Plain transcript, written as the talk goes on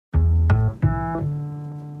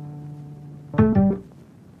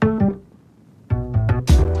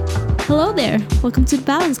Hello there! Welcome to the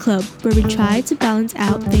Balance Club, where we try to balance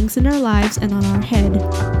out things in our lives and on our head.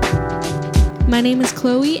 My name is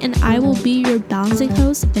Chloe, and I will be your balancing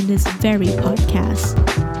host in this very podcast.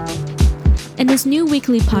 In this new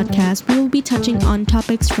weekly podcast, we will be touching on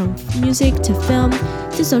topics from music to film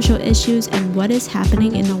to social issues and what is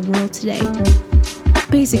happening in our world today.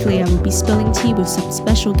 Basically, I will be spilling tea with some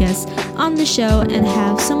special guests on the show and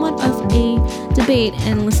have somewhat of a debate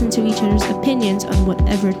and listen to each other's opinions on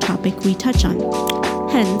whatever topic we touch on.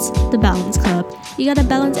 Hence, the Balance Club. You gotta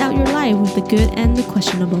balance out your life with the good and the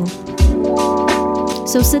questionable.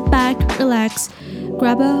 So sit back, relax,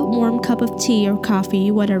 grab a warm cup of tea or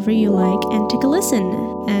coffee, whatever you like, and take a listen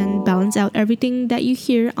and balance out everything that you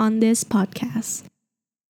hear on this podcast.